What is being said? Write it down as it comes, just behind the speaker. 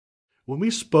When we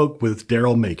spoke with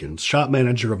Daryl Makins, shop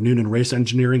manager of Noonan Race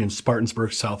Engineering in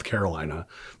Spartanburg, South Carolina,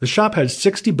 the shop had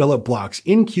 60 billet blocks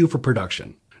in queue for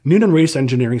production. Noonan Race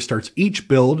Engineering starts each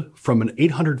build from an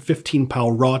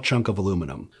 815-pound raw chunk of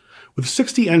aluminum. With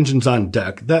 60 engines on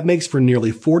deck, that makes for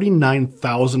nearly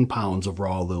 49,000 pounds of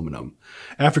raw aluminum.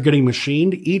 After getting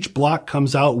machined, each block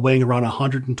comes out weighing around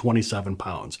 127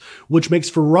 pounds, which makes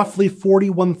for roughly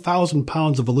 41,000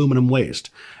 pounds of aluminum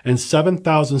waste and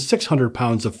 7,600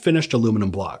 pounds of finished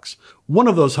aluminum blocks. One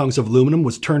of those hunks of aluminum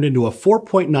was turned into a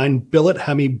 4.9 Billet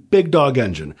Hemi Big Dawg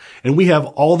engine, and we have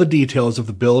all the details of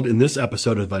the build in this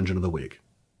episode of Engine of the Week.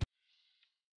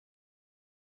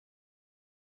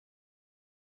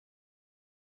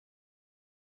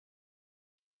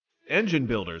 Engine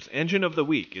Builder's Engine of the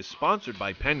Week is sponsored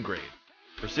by PennGrade.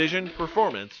 Precision,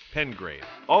 performance, PennGrade.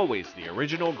 Always the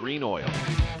original green oil.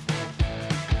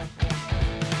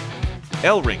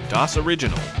 Elring DOS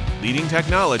Original. Leading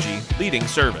technology, leading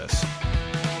service.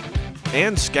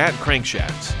 And Scat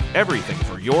Crankshafts. Everything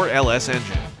for your LS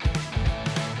engine.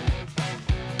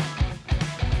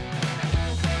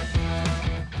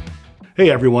 Hey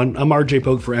everyone, I'm RJ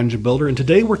Pogue for Engine Builder, and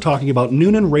today we're talking about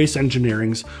Noonan Race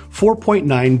Engineering's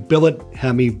 4.9 Billet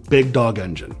Hemi Big Dawg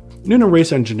engine. Noonan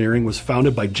Race Engineering was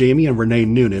founded by Jamie and Renee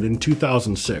Noonan in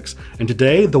 2006, and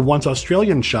today the once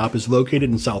Australian shop is located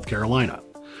in South Carolina.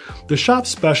 The shop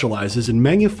specializes in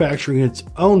manufacturing its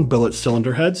own billet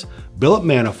cylinder heads, billet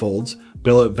manifolds,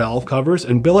 billet valve covers,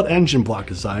 and billet engine block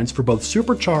designs for both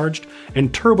supercharged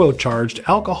and turbocharged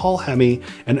alcohol Hemi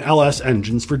and LS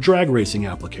engines for drag racing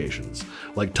applications,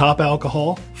 like Top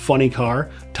Alcohol, Funny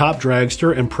Car, Top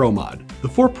Dragster, and Pro Mod. The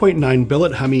 4.9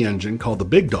 Billet Hemi engine, called the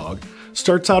Big Dawg,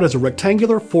 starts out as a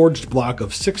rectangular forged block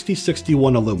of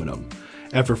 6061 aluminum.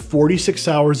 After 46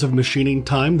 hours of machining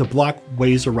time, the block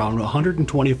weighs around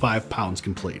 125 pounds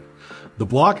complete. The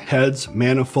block heads,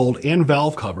 manifold, and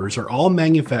valve covers are all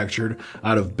manufactured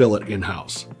out of billet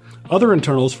in-house. Other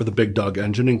internals for the Big Dawg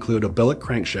engine include a billet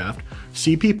crankshaft,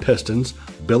 CP pistons,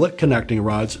 billet connecting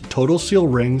rods, total seal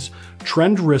rings,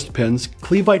 trend wrist pins,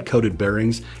 cleveite-coated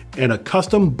bearings, and a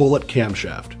custom bullet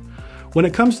camshaft. When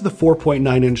it comes to the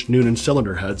 4.9-inch Noonan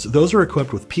cylinder heads, those are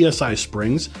equipped with PSI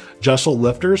springs, Jessel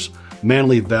lifters,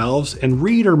 Manley valves, and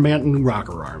Reed or Manton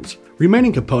rocker arms.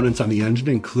 Remaining components on the engine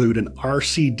include an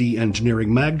RCD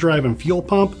Engineering mag drive and fuel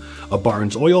pump, a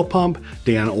Barnes oil pump,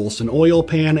 Dan Olson oil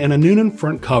pan, and a Noonan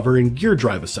front cover and gear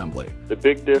drive assembly. The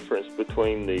big difference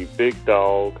between the Big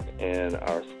Dawg and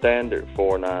our standard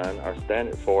 4.9, our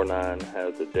standard 4.9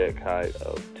 has a deck height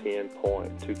of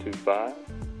 10.225,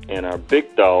 and our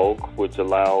Big Dawg, which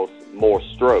allows more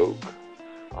stroke,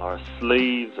 our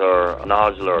sleeves are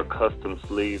nodular, custom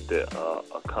sleeve that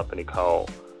a company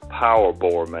called Power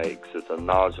Bore makes. It's a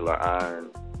nodular iron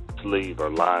sleeve or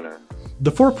liner.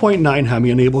 The 4.9 Hemi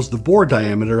enables the bore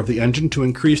diameter of the engine to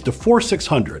increase to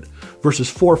 4,600 versus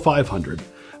 4,500.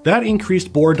 That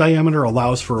increased bore diameter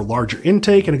allows for a larger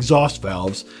intake and exhaust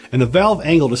valves, and the valve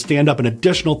angle to stand up an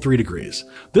additional 3 degrees.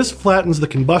 This flattens the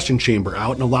combustion chamber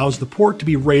out and allows the port to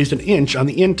be raised an inch on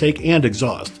the intake and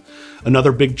exhaust.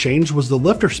 Another big change was the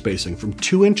lifter spacing from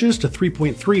 2 inches to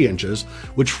 3.3 inches,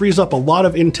 which frees up a lot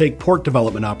of intake port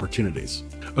development opportunities.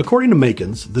 According to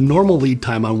Makins, the normal lead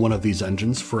time on one of these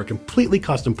engines for a completely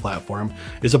custom platform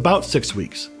is about 6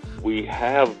 weeks. We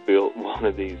have built one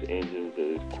of these engines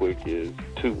as quick as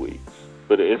 2 weeks,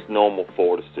 but it's normal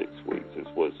 4 to 6 weeks is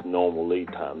what's normal lead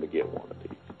time to get one of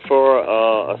these. For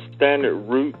a standard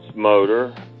Roots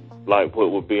motor, like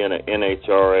what would be in an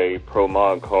NHRA Pro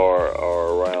Mod car,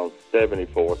 are around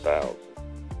 74,000.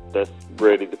 That's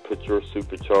ready to put your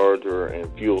supercharger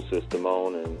and fuel system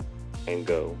on and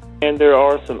go. And there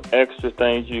are some extra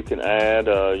things you can add.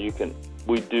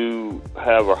 We do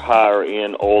have a higher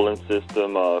end oiling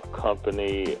system,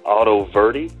 company Auto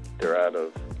Verdi. They're out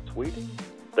of Sweden.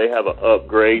 They have an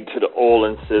upgrade to the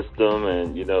oiling system,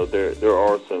 and there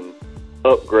are some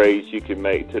upgrades you can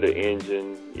make to the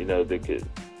engine, that could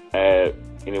add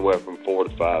anywhere from $4,000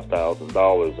 to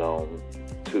 $5,000 on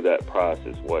to that price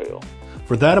as well.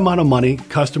 For that amount of money,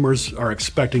 customers are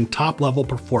expecting top-level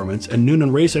performance, and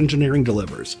Noonan Race Engineering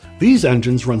delivers. These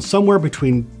engines run somewhere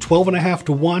between 12.5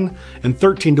 to 1 and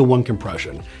 13 to 1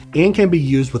 compression, and can be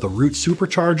used with a root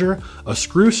supercharger, a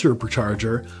screw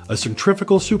supercharger, a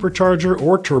centrifugal supercharger,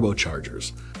 or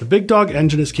turbochargers. The Big Dawg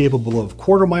engine is capable of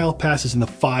quarter-mile passes in the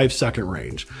 5-second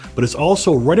range, but is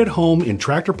also right at home in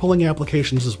tractor pulling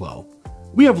applications as well.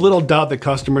 We have little doubt that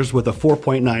customers with a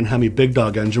 4.9 Hemi Big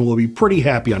Dawg engine will be pretty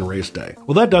happy on race day.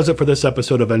 Well, that does it for this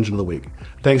episode of Engine of the Week.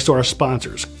 Thanks to our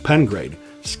sponsors, PennGrade,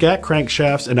 Scat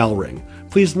Crankshafts, and Elring.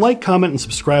 Please like, comment, and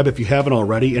subscribe if you haven't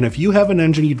already, and if you have an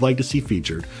engine you'd like to see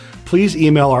featured, please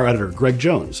email our editor, Greg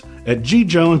Jones, at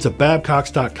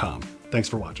gjones@babcocks.com. Thanks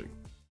for watching.